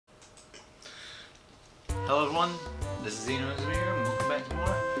Hello everyone, this is Zeno here, and welcome back to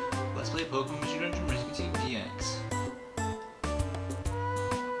more Let's Play Pokemon Mystery Dungeon Rescue Team DX.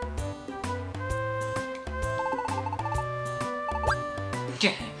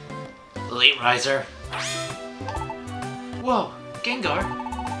 Late riser. Whoa, Gengar.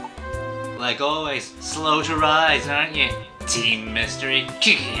 Like always, slow to rise, aren't you? Team Mystery.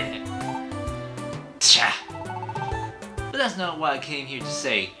 Tcha. But that's not what I came here to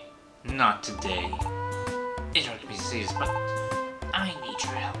say. Not today. It hurts me to say this, but I need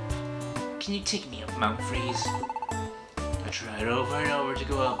your help. Can you take me up Mount Freeze? I tried over and over to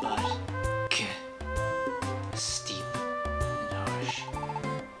go up, but steep and harsh.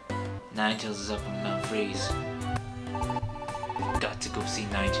 Ninetales is up on Mount Freeze. Got to go see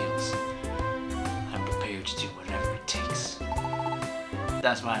Ninetales. I'm prepared to do whatever it takes.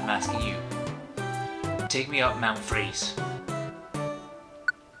 That's why I'm asking you. Take me up Mount Freeze.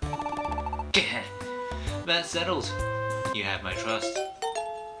 That's settled. You have my trust.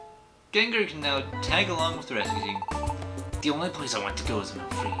 Gengar can now tag along with the rescue team. The only place I want to go is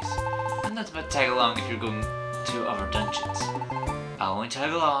Mount Freeze. And that's about tag along if you're going to other dungeons. I'll only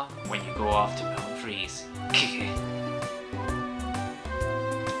tag along when you go off to Mount Freeze.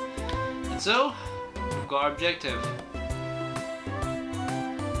 And so, we've got our objective.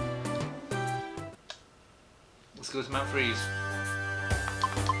 Let's go to Mount Freeze.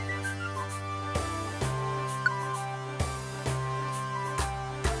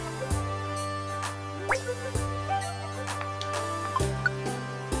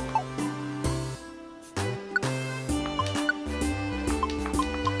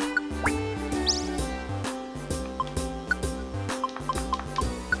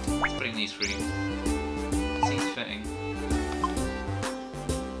 These three. Seems fitting.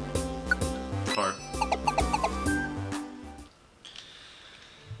 Hard.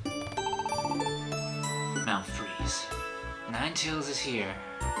 Mount Freeze. Ninetales is here.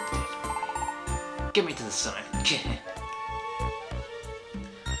 Get me to the summit.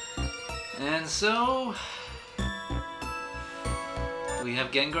 And so we have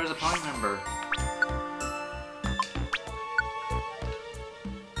Gengar as a party member.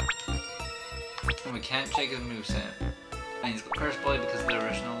 And we can't check his moveset. And he's got Curse Body because of the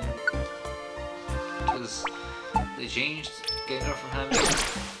original. Because they changed Gengar from having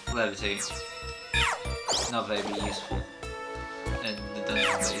Levitate. Not very useful in the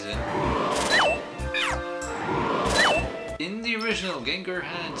dungeon that he's in. In the original, Gengar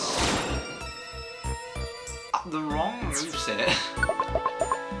had the wrong moveset.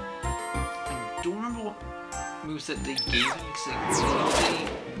 I don't remember what moveset they gave him because they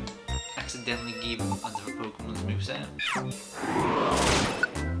accidentally gave him other Pokemon's moveset.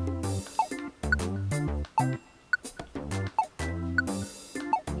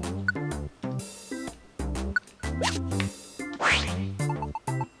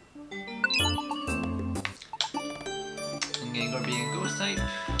 And Gengar being a ghost type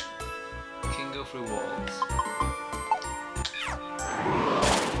can go through walls.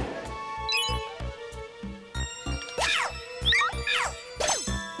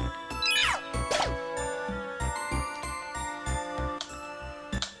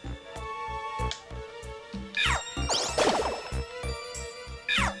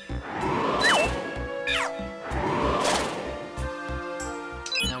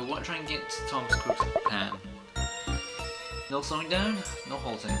 Try and get Tom's Crook's pan. No slowing down, no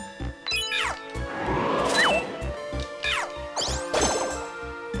halting.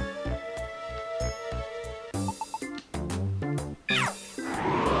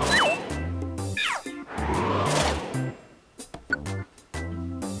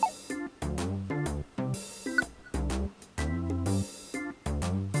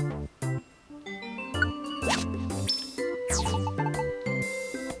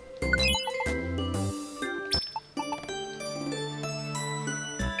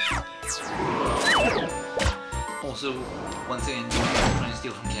 Also, once again, trying to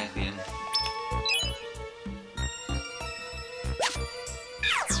steal from Kathleen.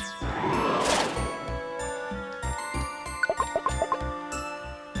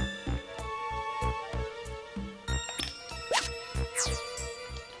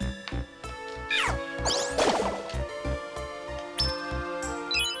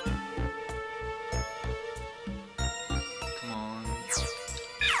 Come on.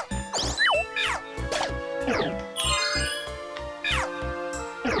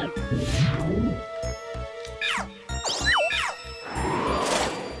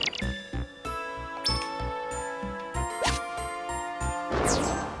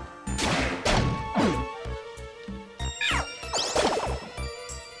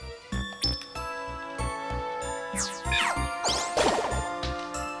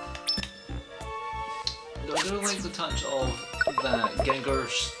 do like the touch of that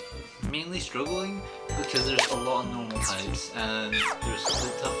Gengar's mainly struggling because there's a lot of normal types and there's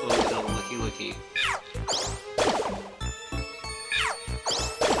the tough ones that are licky.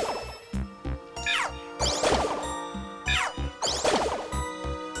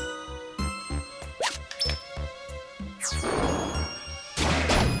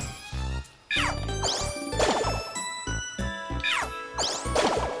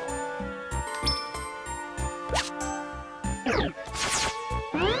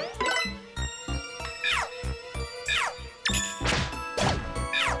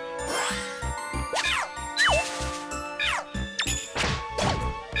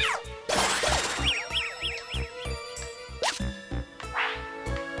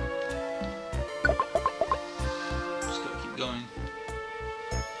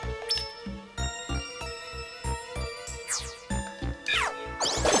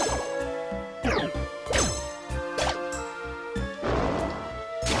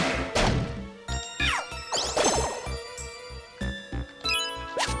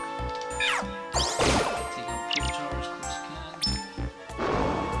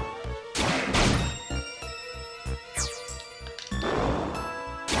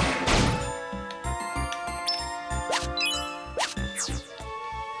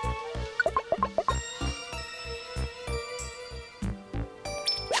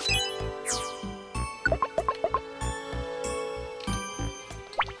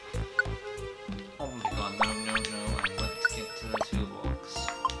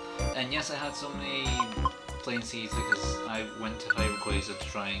 Yes, I had so many plain seeds because I went to fight Rayquaza to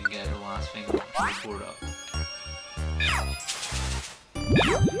try and get the last thing poured up.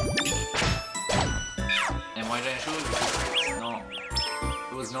 And why did I show it? Because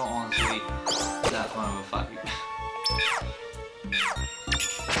it was not honestly that fun of a fight.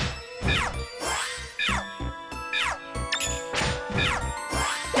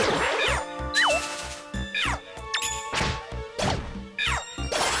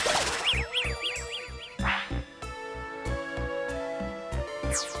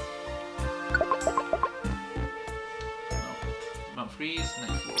 Freeze,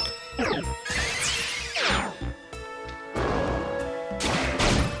 next floor.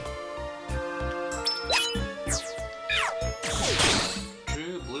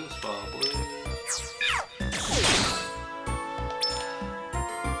 True blue spot, blue.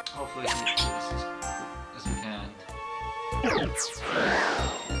 Hopefully we can get through this as quick as we can.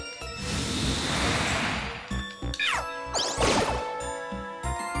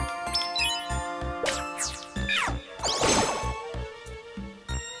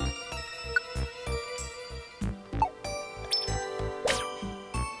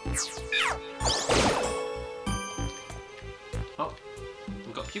 Oh,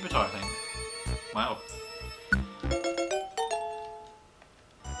 we've got Pupitar thing. Wow.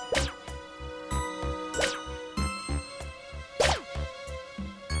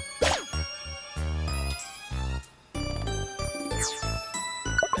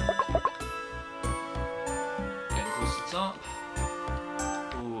 Getting close to the top.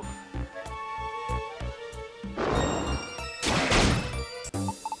 Ooh.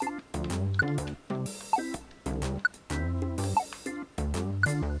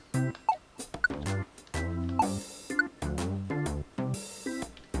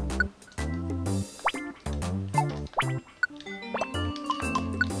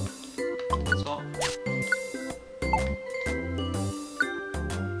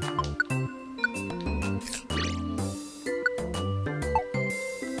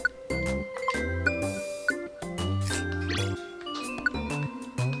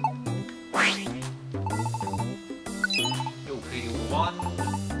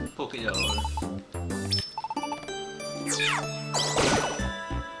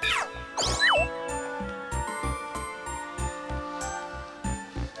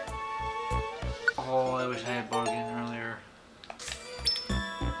 Oh, I wish I had bargain earlier.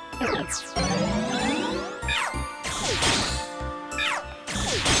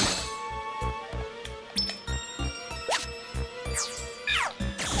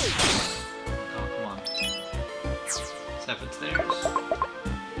 Oh, come on. 7 stairs.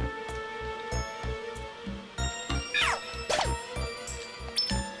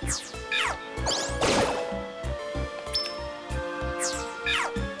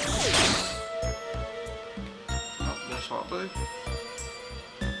 Probably.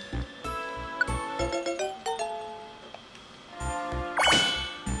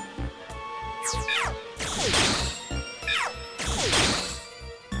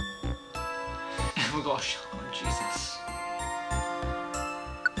 Oh my gosh, oh Jesus.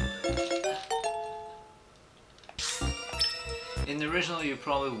 In the original, you're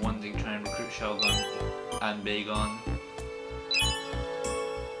probably wanting to try and recruit Shogun and Bagon,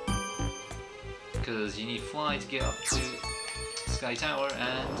 because you need Fly to get up to Sky Tower,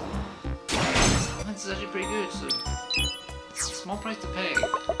 and Salamence is actually pretty good, so it's a small price to pay.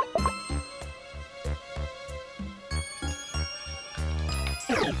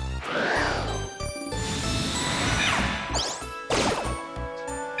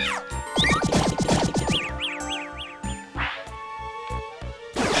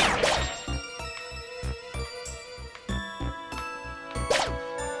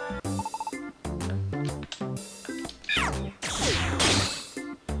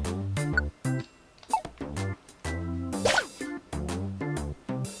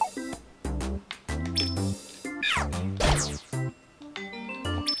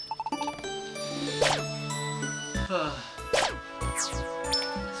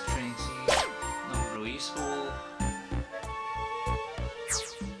 Training seed, not really useful.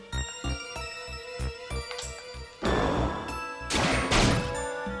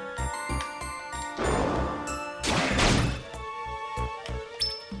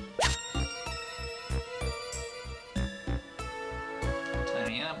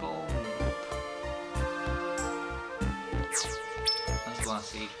 Tiny apple. That's glass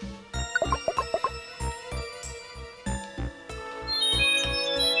seed.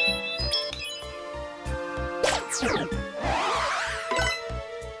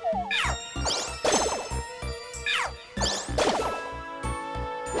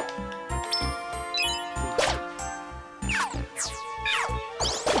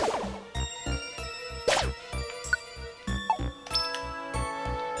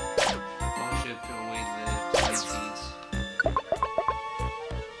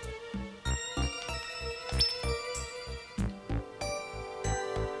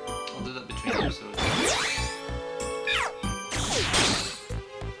 I'll do that between episodes.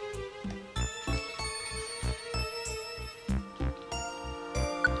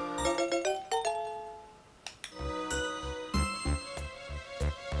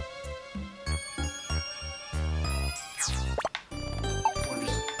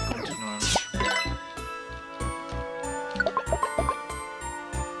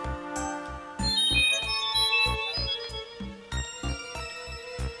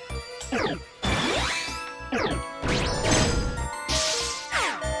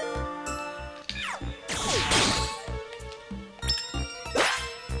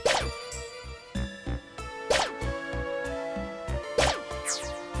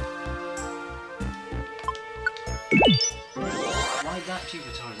 Why that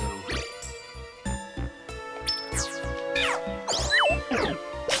Pupitar though?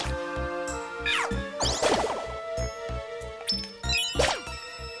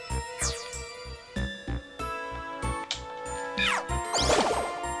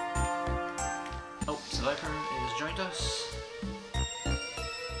 Oh, Survivor has joined us.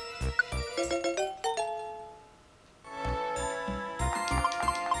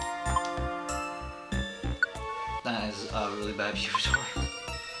 That is a really bad Pupitar.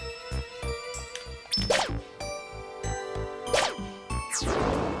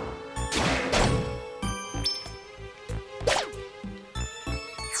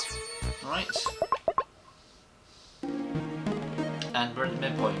 Right. And we're at the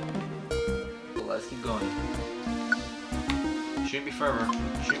midpoint. So let's keep going. Shouldn't be further.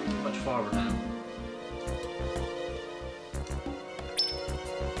 Shouldn't be much farther now.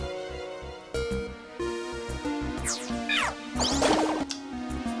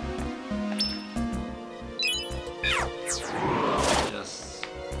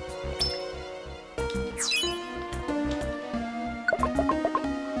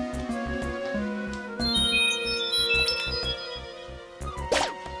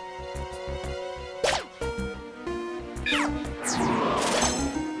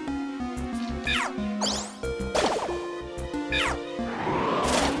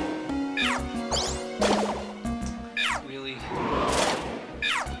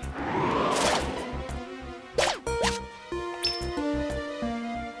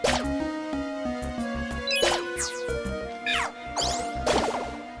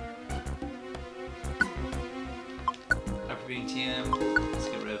 Let's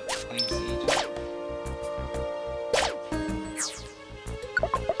get rid of Flame Seed.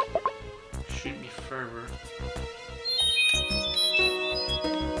 Shouldn't be fervor.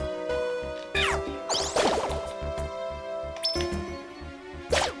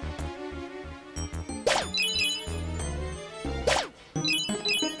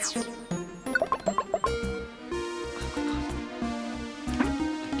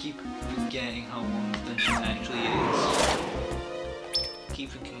 I keep forgetting how long this dungeon actually is.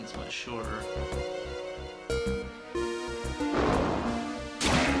 much shorter.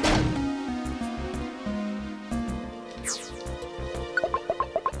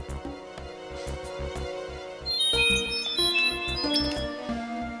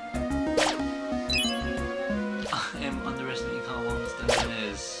 I am underestimating how long this dungeon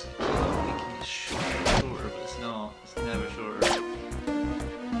is. I'm thinking it's shorter, but it's not. It's never shorter.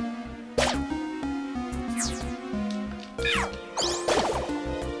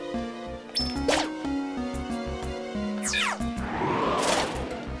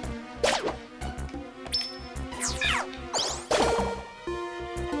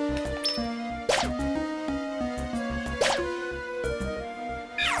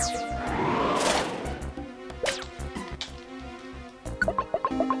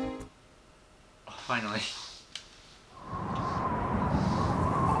 Finally.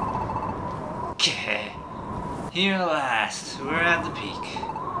 Here at last, we're at the peak.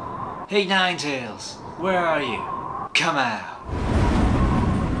 Hey Ninetales, where are you? Come out.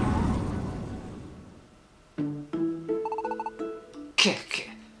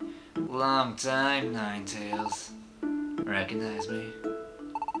 Long time, Ninetales. Recognize me?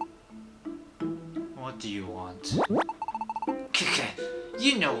 What do you want?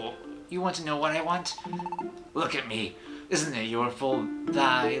 You want to know what I want? Look at me. Isn't it your fault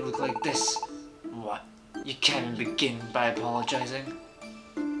that I look like this? What? You can't even begin by apologizing.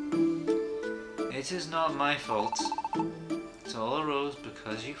 It is not my fault. It all arose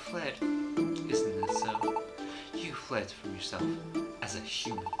because you fled. Isn't it so? You fled from yourself as a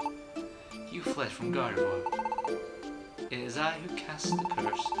human. You fled from Gardevoir. It is I who cast the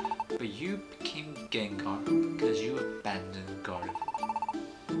curse, but you became Gengar because you abandoned Gardevoir.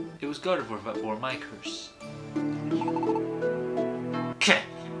 It was Gardevoir that bore my curse.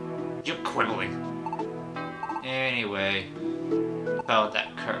 You're quibbling. Anyway, about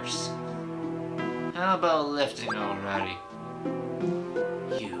that curse. How about lifting already?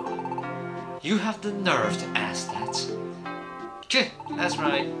 You have the nerve to ask that. That's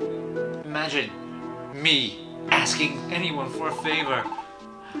right. Imagine me asking anyone for a favor.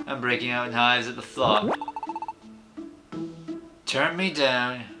 I'm breaking out in hives at the thought. Turn me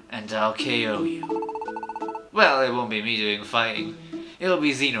down and I'll KO you. Well, it won't be me doing the fighting. It'll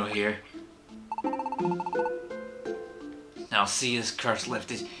be Xeno here. I'll see this curse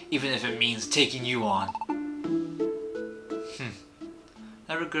lifted, even if it means taking you on.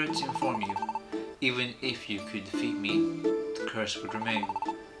 I regret to inform you, even if you could defeat me, the curse would remain.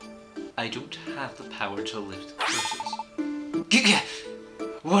 I don't have the power to lift curses.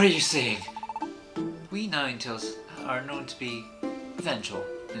 What are you saying? We Ninetales are known to be vengeful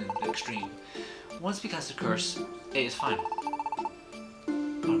in the extreme. Once we cast a curse, it is final.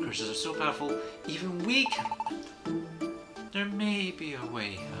 Our curses are so powerful, even we cannot lift them. There may be a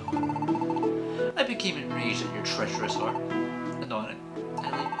way, however. I became enraged at your treacherous heart, and on it, I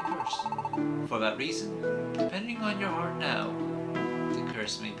laid my curse. For that reason, depending on your heart now, the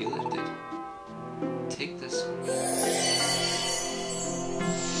curse may be lifted. Take this one.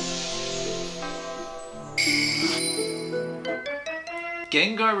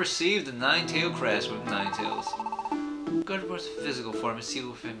 Gengar received the Nine-Tail Crest with Ninetales. Gardevoir's physical form is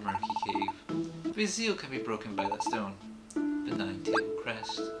sealed within Murky Cave. His seal can be broken by that stone, the Nine-Tail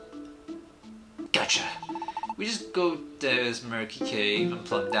Crest. Gotcha! We just go to this Murky Cave and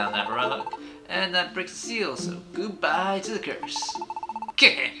plug down that rock, and that breaks the seal, so goodbye to the curse.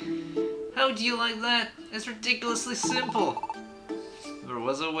 How do you like that? It's ridiculously simple. There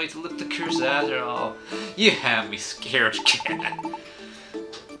was a way to lift the curse after all. You have me scared,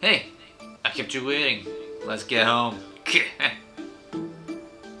 Hey, I kept you waiting. Let's get home.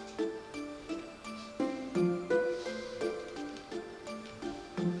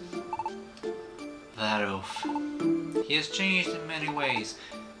 That oaf. He has changed in many ways,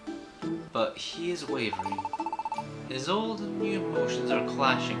 but he is wavering. His old and new emotions are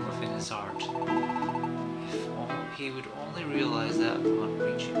clashing within his heart. If he would only realize that upon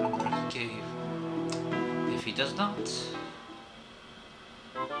reaching the Murky Cave. If he does not...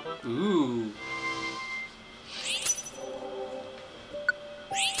 Ooh.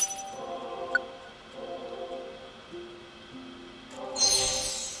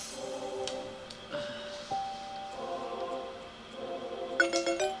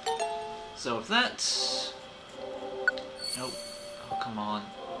 So if that's... Nope. Oh, come on.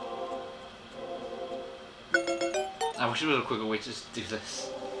 I wish there was a quicker way to just do this.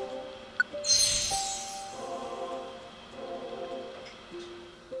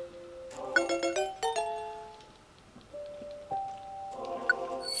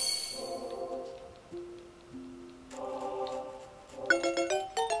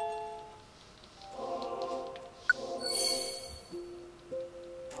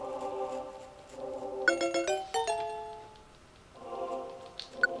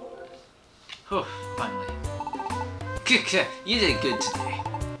 Oh, finally. You did good today.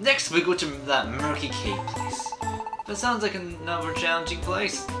 Next we go to that murky cave place. That sounds like another challenging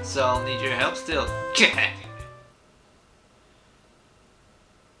place, so I'll need your help still.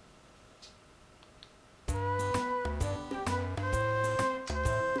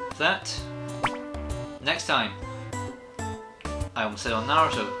 That next time I almost said on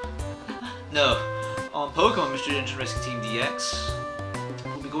Naruto. No, on Pokemon Mystery Dungeon Rescue Team DX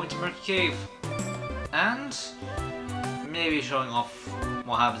we'll be going to Murky Cave and maybe showing off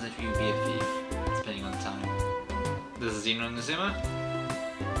what happens if you be a thief, depending on the time. This is Zeno and Nazuma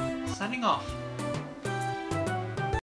signing off.